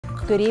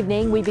Good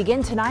evening. We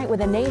begin tonight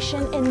with a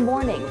nation in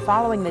mourning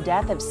following the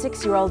death of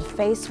 6-year-old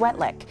Faye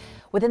Swetlik.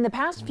 Within the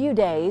past few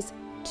days,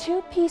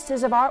 2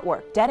 pieces of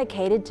artwork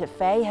dedicated to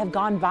Faye have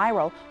gone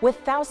viral with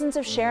thousands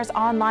of shares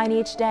online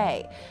each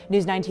day.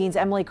 News 19's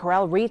Emily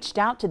Correll reached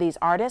out to these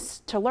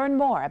artists to learn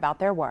more about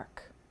their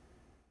work.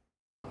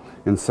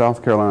 In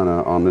South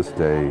Carolina on this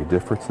day,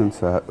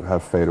 differences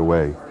have faded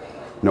away.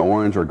 No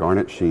orange or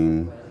garnet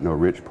sheen, no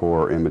rich,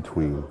 poor, or in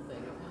between.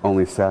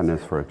 Only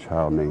sadness for a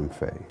child named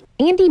Faye.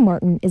 Andy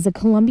Martin is a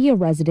Columbia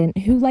resident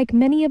who, like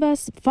many of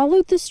us,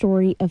 followed the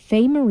story of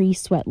Faye Marie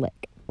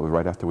Swetlik. It was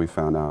right after we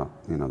found out,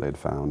 they'd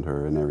found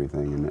her and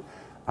everything, and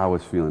I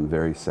was feeling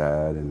very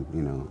sad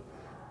and,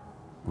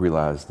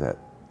 realized that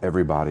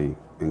everybody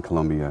in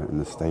Columbia, in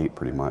the state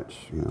pretty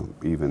much,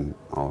 even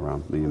all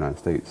around the United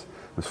States,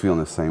 was feeling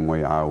the same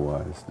way I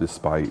was,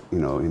 despite,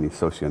 any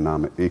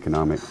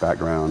economic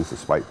backgrounds,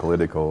 despite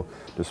political,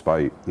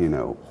 despite,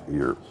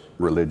 your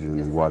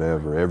religion,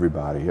 whatever,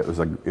 everybody. It was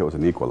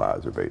an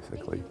equalizer,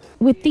 basically.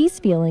 With these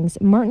feelings,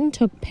 Martin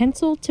took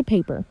pencil to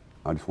paper.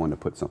 I just wanted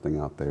to put something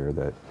out there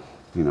that,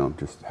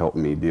 just helped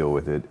me deal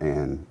with it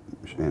and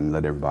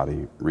let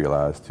everybody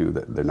realize, too,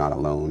 that they're not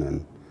alone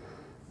and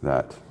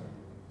that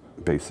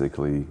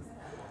basically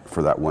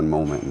for that one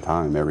moment in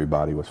time,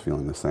 everybody was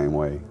feeling the same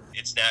way.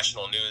 It's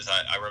national news.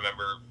 I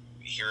remember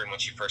hearing when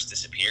she first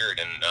disappeared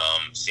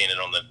and seeing it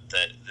on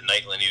the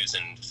nightly news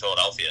in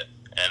Philadelphia.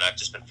 And I've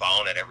just been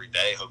following it every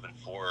day, hoping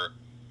for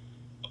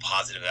a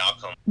positive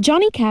outcome.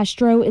 Johnny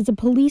Castro is a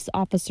police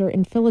officer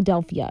in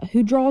Philadelphia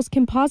who draws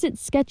composite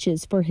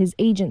sketches for his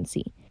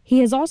agency. He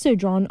has also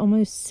drawn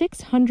almost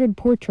 600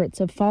 portraits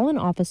of fallen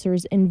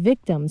officers and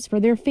victims for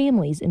their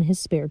families in his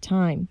spare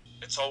time.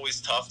 It's always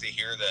tough to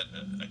hear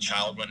that a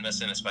child went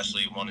missing,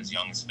 especially one as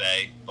young as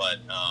Faye, but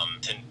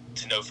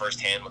to know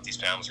firsthand what these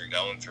families are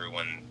going through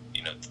when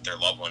their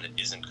loved one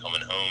isn't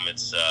coming home,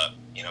 it's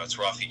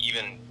rough.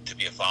 Even to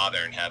be a father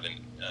and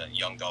having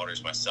young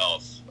daughters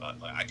myself,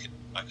 I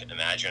could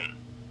imagine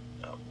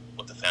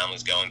what the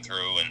family's going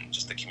through and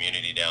just the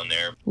community down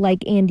there.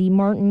 Like Andy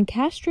Martin,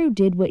 Castro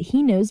did what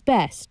he knows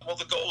best. Well,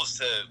 the goal is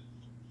to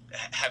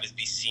have it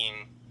be seen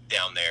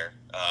down there,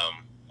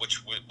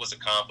 which was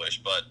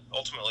accomplished, but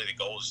ultimately the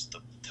goal is to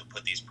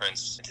put these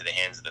prints into the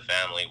hands of the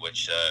family,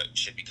 which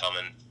should be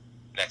coming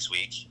next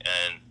week,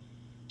 and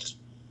just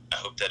I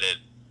hope that it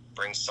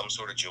brings some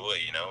sort of joy,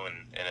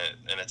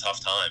 in a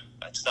tough time.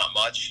 It's not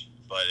much,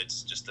 but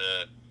it's just an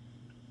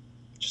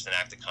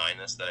act of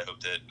kindness that I hope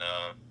that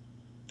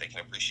they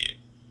can appreciate.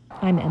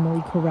 I'm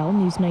Emily Correll,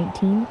 News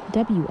 19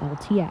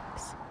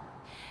 WLTX.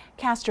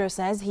 Castro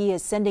says he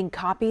is sending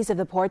copies of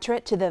the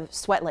portrait to the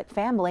Swetlik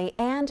family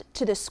and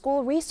to the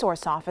school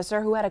resource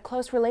officer who had a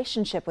close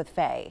relationship with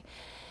Faye.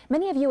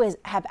 Many of you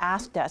have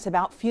asked us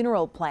about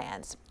funeral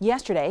plans.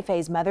 Yesterday,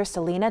 Faye's mother,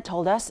 Selena,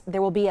 told us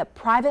there will be a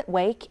private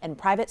wake and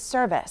private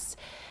service.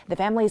 The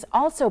family is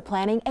also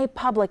planning a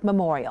public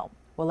memorial.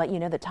 We'll let you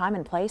know the time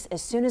and place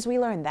as soon as we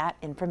learn that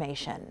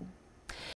information.